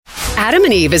Adam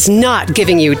and Eve is not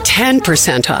giving you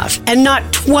 10% off and not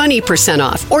 20%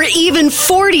 off or even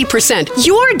 40%.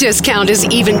 Your discount is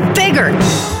even bigger.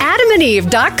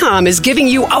 AdamandEve.com is giving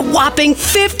you a whopping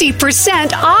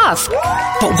 50% off.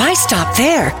 But why stop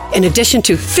there? In addition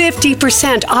to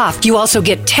 50% off, you also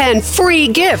get 10 free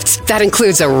gifts. That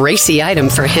includes a racy item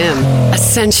for him, a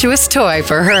sensuous toy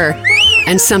for her,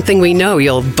 and something we know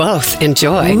you'll both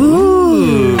enjoy.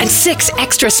 Ooh. And 6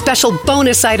 extra special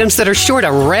bonus items that are sure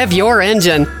to rev your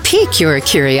engine, pique your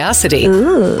curiosity,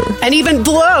 and even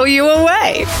blow you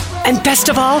away. And best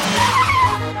of all,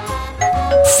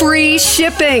 free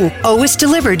shipping. Always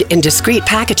delivered in discreet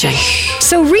packaging.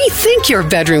 So rethink your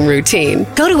bedroom routine.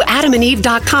 Go to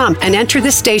adamandeve.com and enter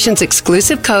the station's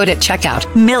exclusive code at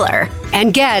checkout, Miller,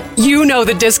 and get, you know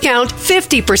the discount,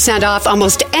 50% off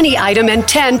almost any item and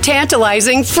 10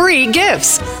 tantalizing free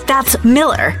gifts. That's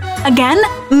Miller. Again,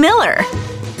 Miller.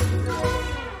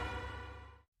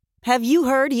 Have you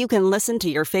heard you can listen to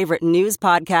your favorite news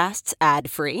podcasts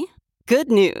ad-free? Good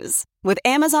news. With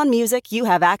Amazon Music, you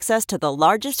have access to the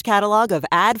largest catalog of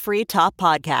ad-free top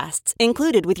podcasts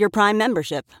included with your Prime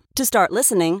membership. To start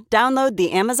listening, download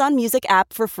the Amazon Music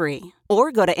app for free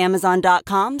or go to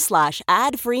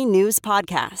amazon.com/ad-free news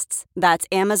podcasts. That's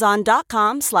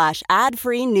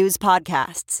amazon.com/ad-free news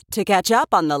podcasts to catch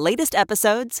up on the latest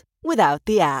episodes without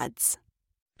the ads.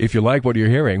 If you like what you're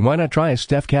hearing, why not try a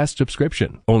StephCast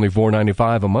subscription? Only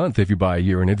 $4.95 a month if you buy a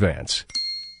year in advance.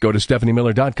 Go to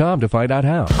StephanieMiller.com to find out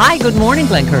how. Hi, good morning,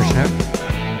 Glenn Kirschner.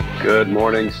 Good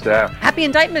morning, Steph. Happy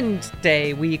Indictment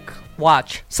Day week.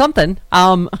 Watch something.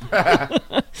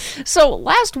 So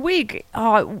last week,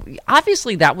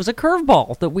 obviously that was a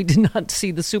curveball that we did not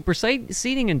see the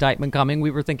superseding indictment coming.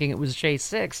 We were thinking it was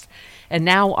J6. And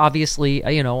now, obviously,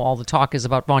 all the talk is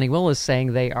about Bonnie Willis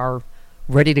saying they are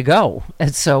ready to go.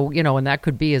 And so, and that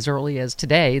could be as early as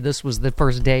today. This was the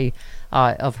first day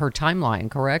of her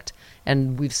timeline, correct?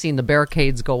 And we've seen the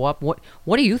barricades go up.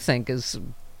 What do you think is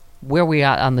where we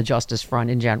are on the justice front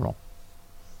in general?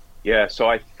 Yeah, so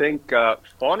I think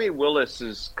Bonnie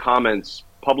Willis's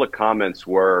public comments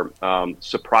were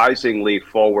surprisingly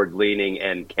forward-leaning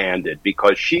and candid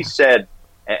because she said,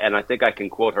 and I think I can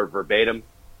quote her verbatim,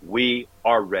 "We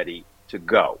are ready to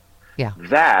go." Yeah.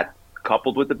 That,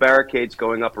 coupled with the barricades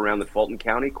going up around the Fulton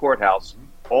County Courthouse,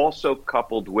 also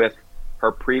coupled with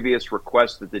her previous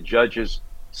request that the judges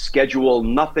schedule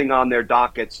nothing on their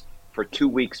dockets for 2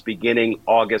 weeks beginning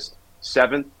August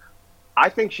 7th, I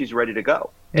think she's ready to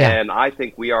go. Yeah. And I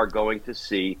think we are going to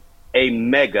see a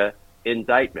mega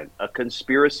indictment, a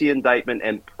conspiracy indictment,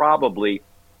 and probably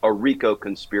a RICO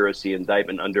conspiracy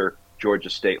indictment under Georgia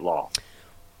state law.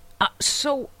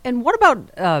 And what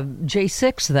about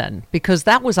J6 then? Because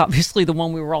that was obviously the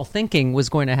one we were all thinking was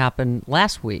going to happen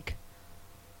last week.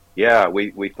 Yeah,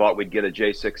 we thought we'd get a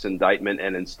J6 indictment,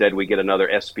 and instead we get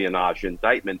another espionage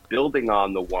indictment building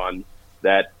on the one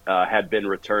that had been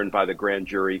returned by the grand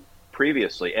jury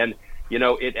previously. And,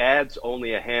 it adds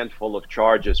only a handful of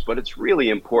charges, but it's really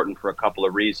important for a couple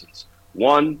of reasons.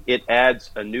 One, it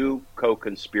adds a new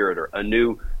co-conspirator, a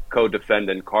new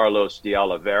co-defendant, Carlos de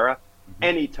Oliveira. Mm-hmm.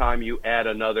 Anytime you add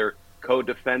another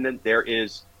co-defendant, there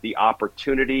is the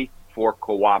opportunity for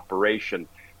cooperation.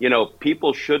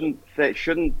 People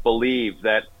shouldn't believe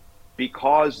that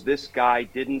because this guy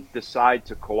didn't decide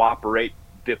to cooperate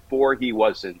before he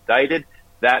was indicted,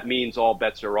 that means all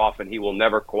bets are off and he will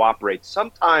never cooperate.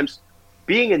 Sometimes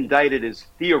being indicted is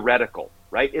theoretical,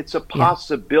 right? It's a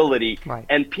possibility, yeah. Right.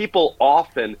 And people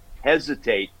often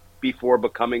hesitate before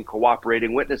becoming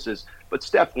cooperating witnesses. But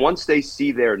Steph, once they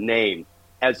see their name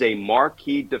as a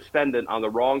marquee defendant on the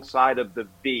wrong side of the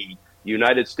V,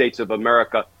 United States of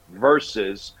America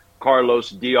versus Carlos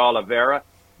de Oliveira,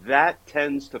 that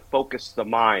tends to focus the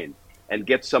mind and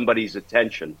get somebody's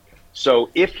attention. So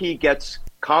if he gets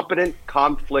competent,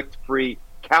 conflict-free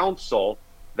counsel,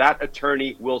 that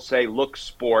attorney will say, look,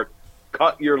 sport,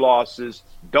 cut your losses,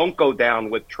 don't go down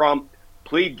with Trump,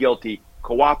 plead guilty,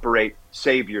 cooperate,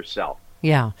 save yourself.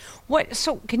 Yeah.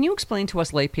 So can you explain to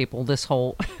us lay people this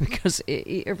whole, because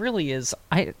it really is,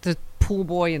 the pool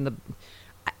boy and the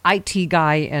IT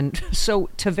guy, and so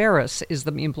Taveras is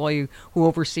the employee who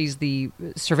oversees the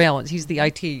surveillance. He's the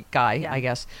IT guy, yeah. I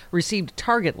guess, received a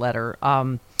target letter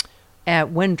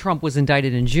when Trump was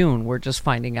indicted in June. We're just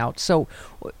finding out. So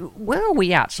where are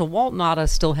we at? So Walt Nauta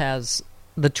still has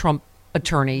the Trump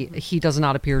attorney. He does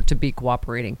not appear to be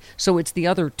cooperating. So it's the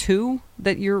other two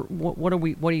that what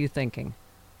are you thinking?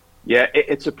 Yeah,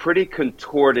 it's a pretty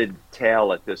contorted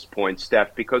tale at this point,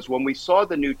 Steph, because when we saw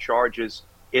the new charges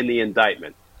in the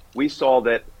indictment, we saw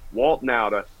that Walt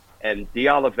Nauta and de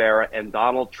Oliveira and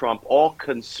Donald Trump all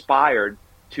conspired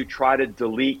to try to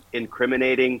delete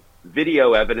incriminating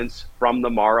video evidence from the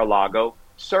Mar-a-Lago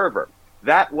server.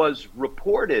 That was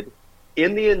reported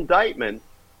in the indictment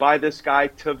by this guy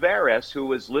Tavares, who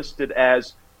was listed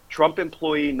as Trump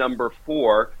employee number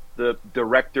 4, the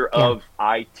director of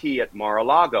IT at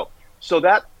Mar-a-Lago. So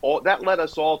that led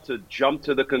us all to jump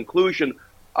to the conclusion,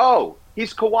 oh,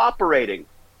 he's cooperating.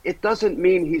 It doesn't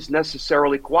mean he's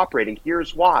necessarily cooperating.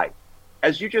 Here's why.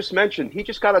 As you just mentioned, he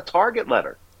just got a target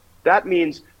letter. That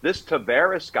means this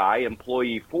Tavares guy,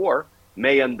 employee 4,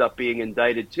 may end up being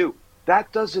indicted too.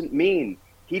 That doesn't mean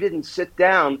he didn't sit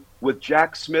down with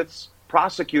Jack Smith's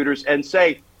prosecutors and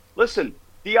say, listen,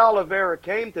 De Oliveira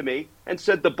came to me and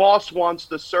said the boss wants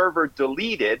the server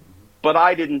deleted, but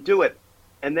I didn't do it.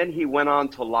 And then he went on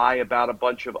to lie about a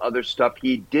bunch of other stuff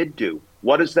he did do.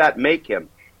 What does that make him?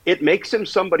 It makes him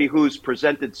somebody who's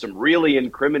presented some really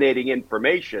incriminating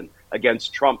information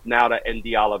against Trump, Nauta, and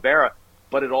De Oliveira,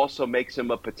 but it also makes him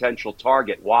a potential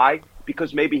target. Why?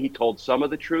 Because maybe he told some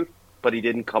of the truth, but he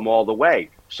didn't come all the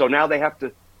way. So now they have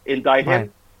to indict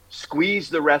him, squeeze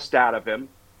the rest out of him,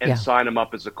 and sign him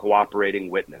up as a cooperating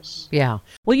witness. Yeah.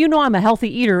 Well, you know I'm a healthy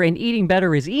eater, and eating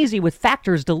better is easy with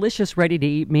Factor's delicious,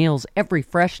 ready-to-eat meals. Every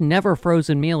fresh,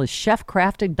 never-frozen meal is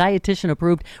chef-crafted,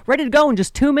 dietitian-approved, ready to go in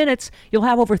just 2 minutes. You'll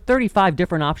have over 35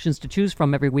 different options to choose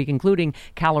from every week, including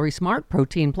Calorie Smart,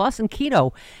 Protein Plus, and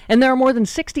Keto. And there are more than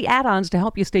 60 add-ons to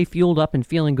help you stay fueled up and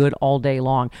feeling good all day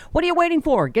long. What are you waiting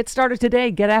for? Get started today.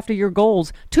 Get after your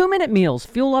goals. 2-minute meals.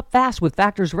 Fuel up fast with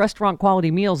Factor's restaurant-quality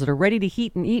meals that are ready to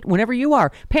heat and eat whenever you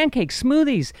are. Pancakes,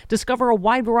 smoothies. Discover a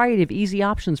wide variety of easy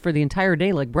options for the entire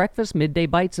day, like breakfast, midday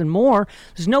bites, and more.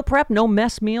 There's no prep, no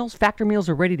mess meals. Factor meals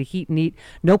are ready to heat and eat.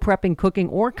 No prepping, cooking,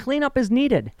 or cleanup is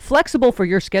needed. Flexible for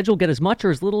your schedule. Get as much or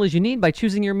as little as you need by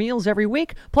choosing your meals every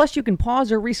week. Plus, you can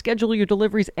pause or reschedule your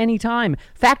deliveries anytime.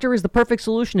 Factor is the perfect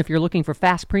solution if you're looking for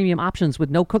fast premium options with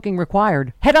no cooking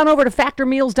required. Head on over to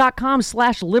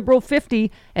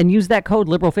factormeals.com/liberal50 and use that code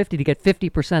liberal50 to get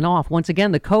 50% off. Once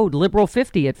again, the code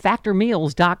liberal50 at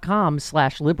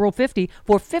factormeals.com/liberal50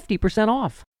 for 50%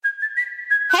 off.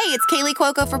 Hey, it's Kaylee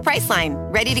Cuoco for Priceline.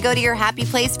 Ready to go to your happy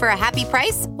place for a happy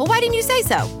price? Well, why didn't you say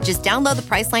so? Just download the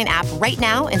Priceline app right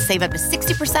now and save up to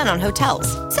 60% on hotels.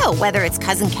 So whether it's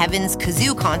Cousin Kevin's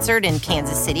Kazoo Concert in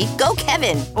Kansas City, go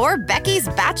Kevin, or Becky's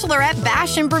Bachelorette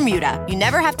Bash in Bermuda, you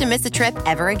never have to miss a trip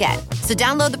ever again. So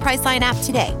download the Priceline app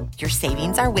today. Your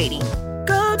savings are waiting.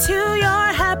 Go to your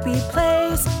happy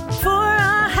place for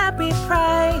a happy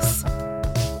price.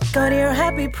 Go to your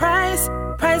happy price,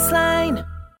 Priceline.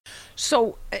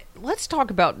 So let's talk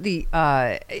about the,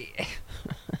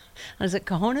 is it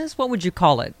cojones? What would you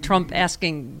call it? Trump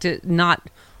asking to not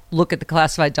look at the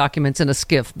classified documents in a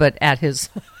skiff, but at his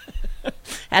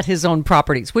at his own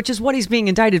properties, which is what he's being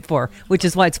indicted for, which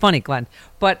is why it's funny, Glenn.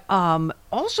 But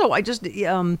also, I just...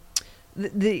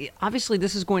 obviously,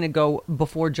 this is going to go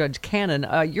before Judge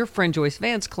Cannon. Your friend Joyce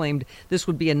Vance claimed this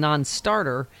would be a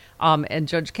non-starter, and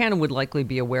Judge Cannon would likely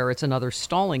be aware it's another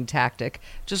stalling tactic.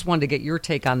 Just wanted to get your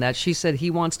take on that. She said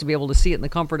he wants to be able to see it in the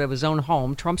comfort of his own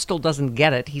home. Trump still doesn't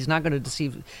get it. He's not going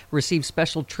to receive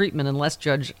special treatment unless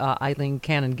Judge Eileen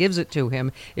Cannon gives it to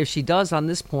him. If she does on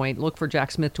this point, look for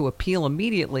Jack Smith to appeal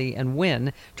immediately and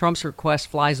win. Trump's request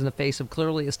flies in the face of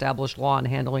clearly established law in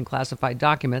handling classified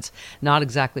documents. Not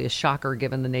exactly a shocker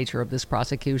given the nature of this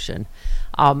prosecution.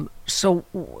 So,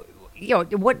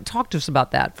 talk to us about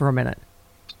that for a minute.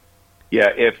 Yeah,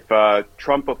 if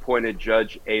Trump-appointed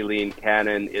Judge Aileen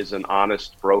Cannon is an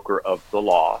honest broker of the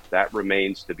law, that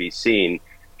remains to be seen.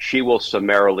 She will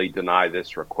summarily deny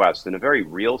this request. In a very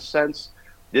real sense,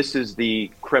 this is the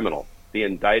criminal, the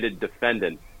indicted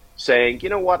defendant, saying, you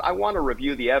know what, I want to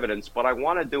review the evidence, but I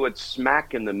want to do it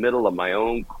smack in the middle of my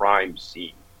own crime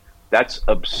scene. That's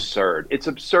absurd. It's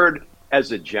absurd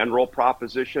as a general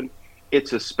proposition.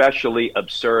 It's especially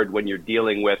absurd when you're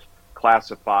dealing with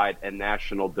classified and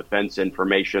national defense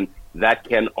information that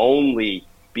can only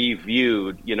be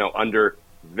viewed, under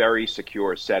very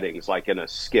secure settings, like in a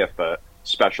SCIF, a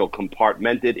special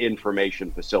compartmented information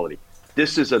facility.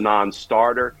 This is a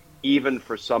non-starter, even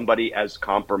for somebody as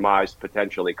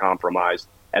potentially compromised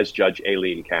as Judge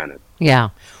Aileen Cannon. Yeah.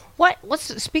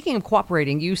 Speaking of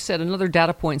cooperating, you said another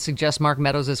data point suggests Mark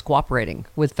Meadows is cooperating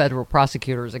with federal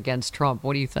prosecutors against Trump.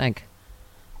 What do you think?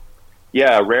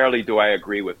 Yeah, rarely do I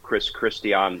agree with Chris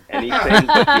Christie on anything.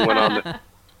 But he went on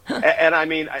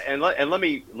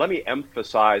let me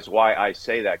emphasize why I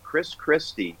say that. Chris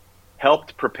Christie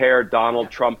helped prepare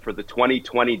Donald Trump for the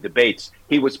 2020 debates.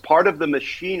 He was part of the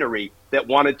machinery that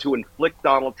wanted to inflict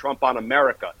Donald Trump on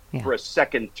America for a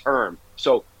second term.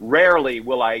 So rarely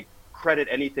will I credit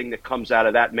anything that comes out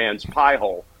of that man's pie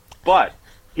hole. But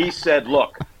he said,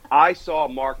 look, I saw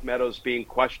Mark Meadows being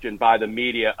questioned by the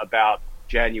media about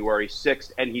January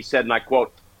 6th, and he said, and I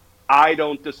quote, "I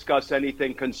don't discuss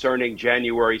anything concerning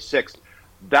January 6th."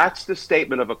 That's the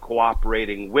statement of a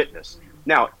cooperating witness.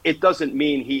 Now, it doesn't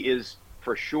mean he is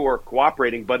for sure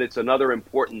cooperating, but it's another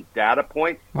important data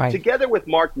point. Right. Together with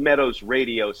Mark Meadows'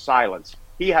 radio silence,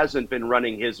 he hasn't been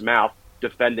running his mouth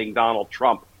defending Donald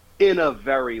Trump in a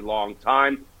very long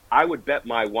time. I would bet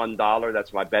my $1,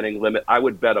 that's my betting limit, I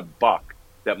would bet $1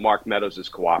 that Mark Meadows is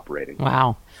cooperating.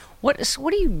 Wow. What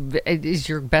is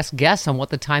your best guess on what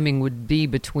the timing would be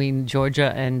between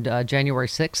Georgia and January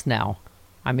 6th now?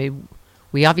 I mean,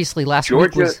 we obviously last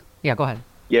week was... Yeah, go ahead.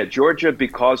 Yeah, Georgia,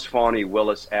 because Fani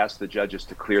Willis asked the judges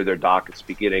to clear their dockets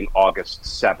beginning August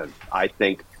 7th. I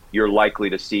think you're likely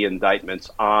to see indictments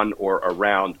on or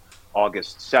around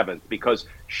August 7th, because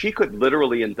she could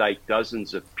literally indict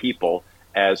dozens of people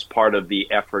as part of the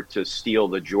effort to steal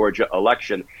the Georgia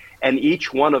election. And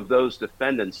each one of those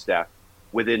defendants, Steph,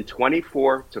 within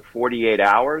 24 to 48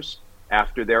 hours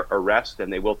after their arrest,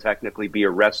 and they will technically be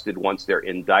arrested once they're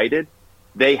indicted,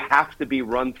 they have to be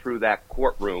run through that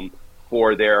courtroom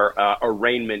for their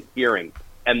arraignment hearing.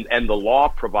 And the law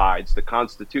provides, the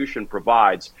Constitution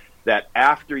provides, that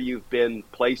after you've been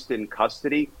placed in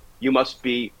custody, you must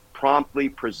be promptly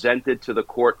presented to the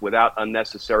court without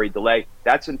unnecessary delay.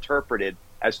 That's interpreted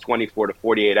as 24 to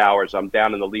 48 hours. I'm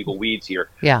down in the legal weeds here.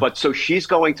 Yeah. But so she's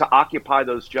going to occupy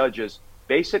those judges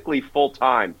basically full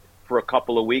time for a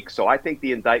couple of weeks. So I think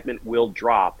the indictment will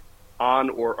drop on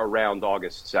or around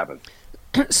August 7th.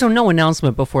 So no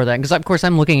announcement before that, because of course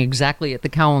I'm looking exactly at the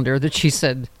calendar that she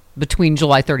said between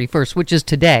July 31st, which is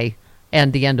today,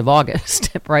 and the end of August,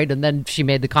 right? And then she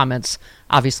made the comments,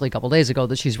 obviously a couple days ago,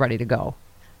 that she's ready to go.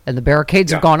 And the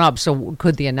barricades have gone up. So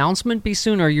could the announcement be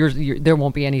soon, or there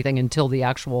won't be anything until the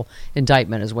actual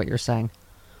indictment, is what you're saying?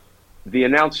 The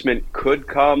announcement could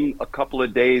come a couple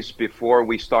of days before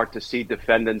we start to see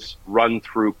defendants run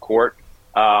through court.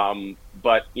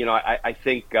 But, you know, I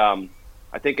think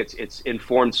it's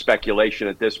informed speculation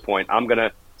at this point. I'm going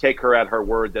to take her at her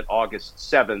word that August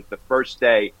 7th, the first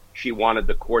day she wanted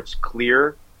the courts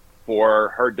clear for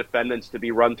her defendants to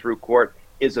be run through court,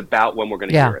 is about when we're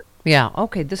going to hear it. Yeah.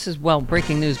 Okay. This is, well,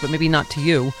 breaking news, but maybe not to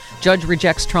you. Judge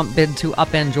rejects Trump bid to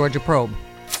upend Georgia probe.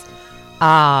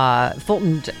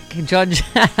 Fulton judge,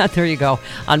 there you go,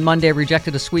 on Monday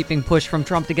rejected a sweeping push from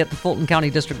Trump to get the Fulton County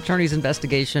District Attorney's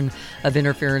investigation of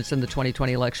interference in the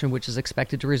 2020 election, which is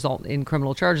expected to result in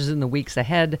criminal charges in the weeks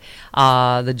ahead.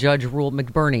 The judge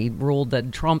McBurney ruled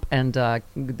that Trump and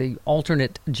the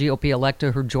alternate GOP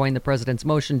elector who joined the president's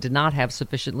motion did not have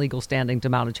sufficient legal standing to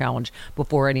mount a challenge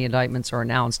before any indictments are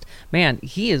announced. Man,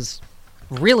 he is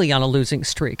really on a losing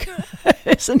streak.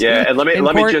 Yeah, and let me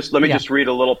just read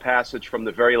a little passage from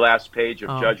the very last page of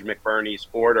Judge McBurney's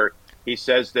order. He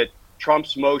says that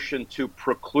Trump's motion to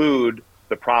preclude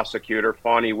the prosecutor,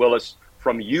 Fani Willis,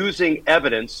 from using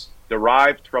evidence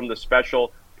derived from the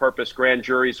special purpose grand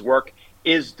jury's work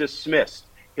is dismissed.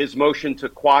 His motion to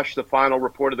quash the final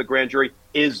report of the grand jury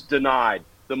is denied.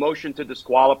 The motion to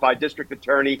disqualify District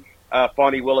Attorney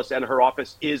Fani Willis and her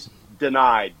office is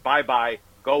denied. Bye-bye.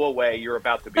 Go away. You're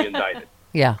about to be indicted.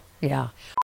 Yeah.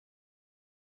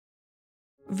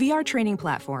 VR training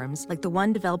platforms, like the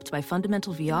one developed by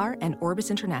Fundamental VR and Orbis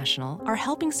International, are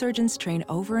helping surgeons train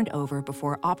over and over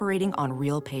before operating on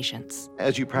real patients.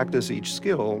 As you practice each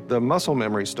skill, the muscle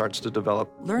memory starts to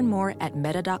develop. Learn more at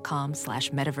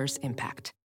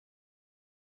meta.com/metaverseimpact.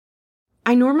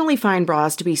 I normally find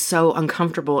bras to be so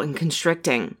uncomfortable and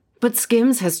constricting, but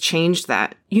Skims has changed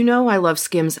that. You know I love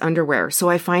Skims underwear, so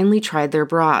I finally tried their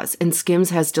bras, and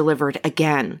Skims has delivered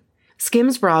again.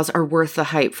 Skims bras are worth the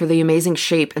hype for the amazing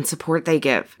shape and support they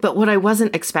give, but what I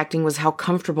wasn't expecting was how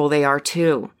comfortable they are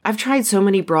too. I've tried so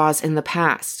many bras in the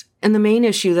past, and the main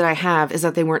issue that I have is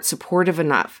that they weren't supportive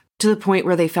enough, to the point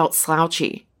where they felt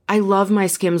slouchy. I love my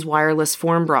Skims wireless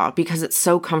form bra because it's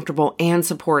so comfortable and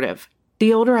supportive.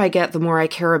 The older I get, the more I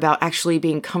care about actually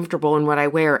being comfortable in what I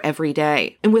wear every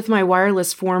day. And with my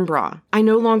wireless form bra, I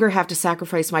no longer have to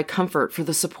sacrifice my comfort for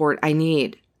the support I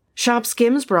need. Shop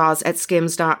Skims bras at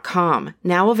skims.com,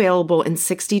 now available in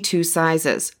 62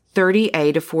 sizes,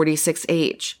 30A to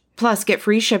 46H. Plus, get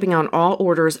free shipping on all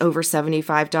orders over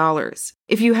 $75.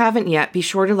 If you haven't yet, be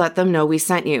sure to let them know we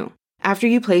sent you. After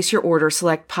you place your order,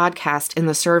 select podcast in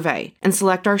the survey and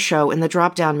select our show in the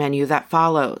drop-down menu that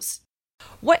follows.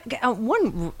 What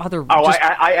one other? Oh,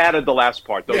 I added the last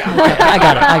part though. Yeah. I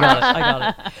got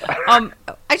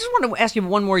it. I just want to ask you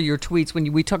one more of your tweets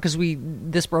when we talked, because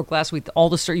this broke last week.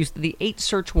 The 8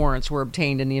 search warrants were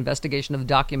obtained in the investigation of the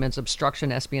documents,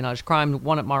 obstruction, espionage, crime.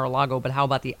 One at Mar-a-Lago, but how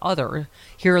about the other?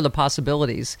 Here are the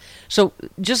possibilities. So,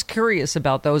 just curious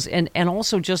about those, and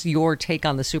also just your take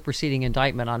on the superseding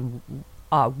indictment on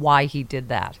why he did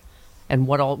that. And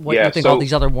what you think all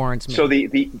these other warrants mean? So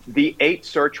the 8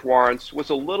 search warrants was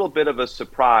a little bit of a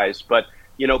surprise, but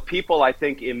people I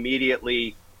think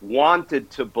immediately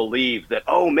wanted to believe that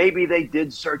maybe they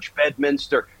did search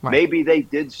Bedminster, maybe they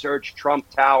did search Trump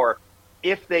Tower.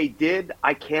 If they did,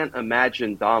 I can't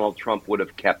imagine Donald Trump would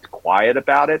have kept quiet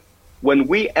about it. When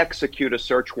we execute a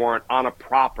search warrant on a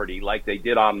property like they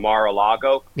did on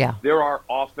Mar-a-Lago, there are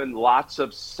often lots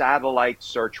of satellite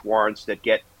search warrants that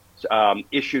get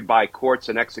issued by courts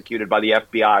and executed by the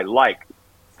FBI, like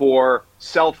for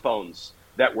cell phones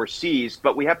that were seized,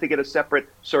 but we have to get a separate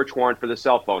search warrant for the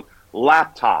cell phone.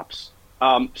 Laptops,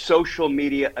 social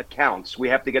media accounts, we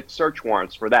have to get search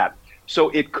warrants for that. So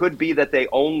it could be that they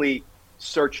only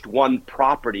searched one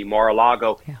property,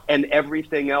 Mar-a-Lago, and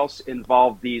everything else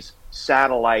involved these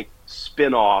satellite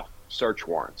spin-off search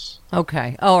warrants.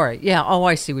 Okay. All right. Yeah. Oh,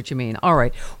 I see what you mean. All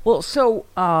right. Well, so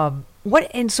so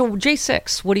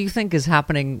J6, what do you think is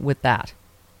happening with that?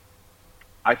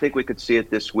 I think we could see it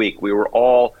this week. We were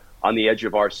all on the edge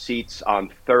of our seats on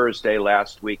Thursday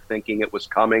last week thinking it was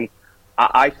coming.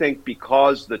 I think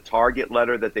because the target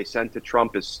letter that they sent to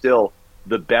Trump is still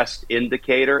the best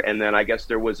indicator, and then I guess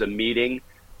there was a meeting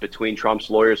between Trump's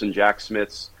lawyers and Jack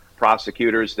Smith's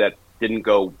prosecutors that didn't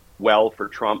go well for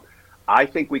Trump. I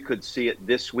think we could see it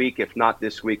this week, if not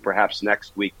this week, perhaps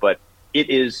next week, but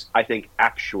it is, I think,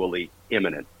 actually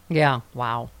imminent. Yeah.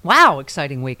 Wow.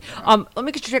 Exciting week. Let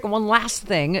me get you check on one last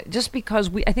thing, just because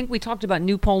I think we talked about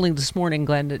new polling this morning,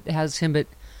 Glenn, that has him at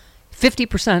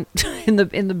 50% in the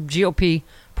GOP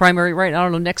primary, right? I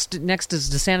don't know. Next is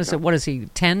DeSantis at, what is he,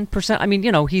 10%? I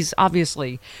mean, he's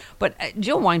obviously, but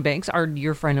Jill Wine-Banks, our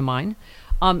dear friend of mine,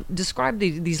 described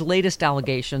these latest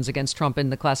allegations against Trump in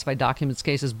the classified documents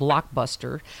case as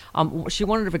blockbuster. She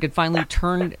wondered if it could finally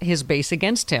turn his base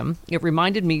against him. It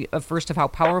reminded me first of how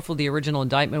powerful the original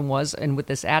indictment was, and with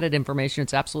this added information,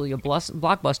 it's absolutely a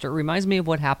blockbuster. It reminds me of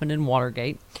what happened in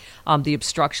Watergate. The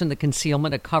obstruction, the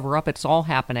concealment, a cover-up, it's all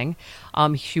happening.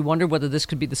 She wondered whether this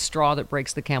could be the straw that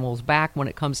breaks the camel's back when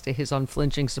it comes to his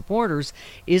unflinching supporters.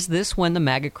 Is this when the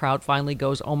MAGA crowd finally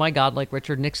goes, oh my God, like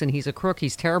Richard Nixon, he's a crook,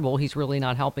 he's terrible, he's really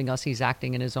not helping us, he's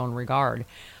acting in his own regard?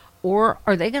 Or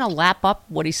are they going to lap up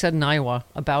what he said in Iowa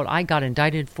about, I got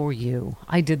indicted for you,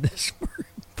 I did this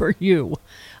for you?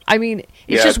 I mean,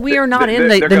 it's just we are not in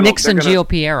the Nixon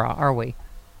GOP era, are we?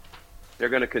 They're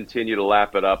going to continue to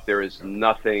lap it up. There is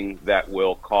nothing that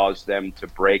will cause them to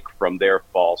break from their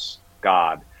false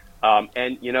god.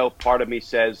 And, part of me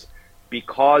says,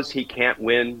 because he can't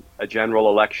win a general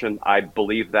election, I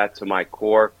believe that to my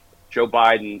core. Joe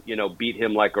Biden, beat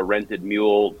him like a rented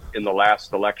mule in the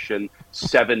last election,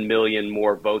 7 million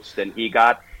more votes than he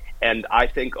got. And I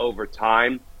think over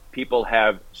time, people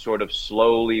have sort of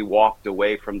slowly walked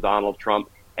away from Donald Trump.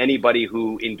 Anybody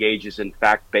who engages in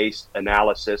fact-based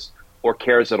analysis or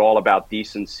cares at all about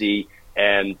decency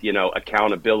and,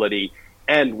 accountability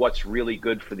and what's really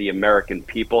good for the American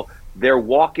people, they're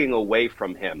walking away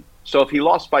from him. So if he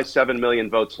lost by 7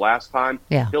 million votes last time,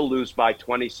 he'll lose by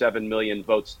 27 million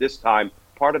votes this time.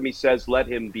 Part of me says let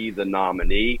him be the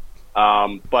nominee.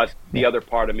 But the other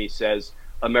part of me says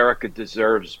America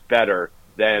deserves better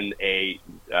than a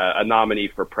nominee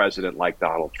for president like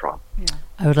Donald Trump. Yeah.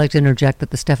 I would like to interject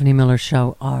that the Stephanie Miller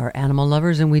Show are animal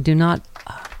lovers, and we do not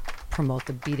promote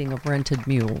the beating of rented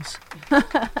mules,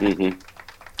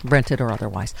 rented or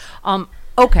otherwise.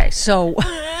 Okay, so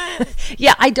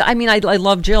I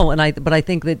love Jill, but I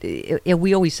think that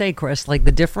we always say, Chris, like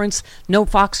the difference. No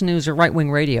Fox News or right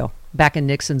wing radio back in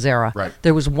Nixon's era. Right.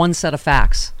 There was one set of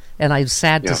facts, and I'm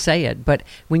sad to say it, but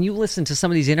when you listen to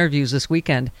some of these interviews this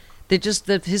weekend, they just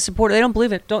his supporters, they don't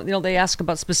believe it. They ask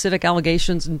about specific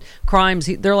allegations and crimes.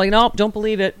 They're like, nope, don't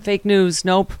believe it. Fake news.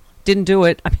 Nope, didn't do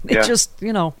it. I mean, they just.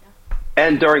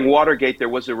 And during Watergate, there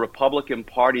was a Republican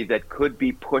Party that could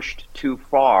be pushed too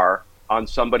far on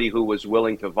somebody who was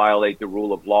willing to violate the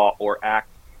rule of law or act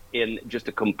in just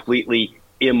a completely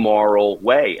immoral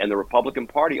way. And the Republican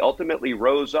Party ultimately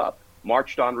rose up,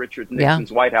 marched on Richard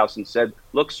Nixon's White House and said,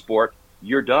 look, sport,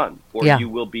 you're done, or you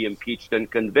will be impeached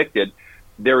and convicted.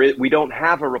 We don't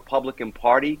have a Republican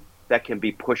Party that can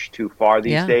be pushed too far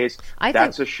these days.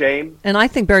 That's a shame. And I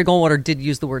think Barry Goldwater did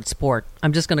use the word sport.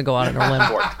 I'm just going to go out on a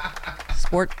limb.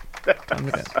 Sport.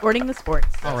 Sporting the sports.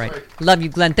 All right. Love you,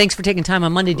 Glenn. Thanks for taking time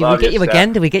on Monday. Did Love we get you, you Steph.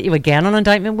 again? Did we get you again on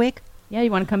Indictment Week? Yeah, you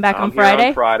want to come back I'm on here Friday?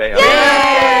 on Friday.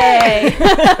 Yay!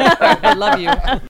 I love you.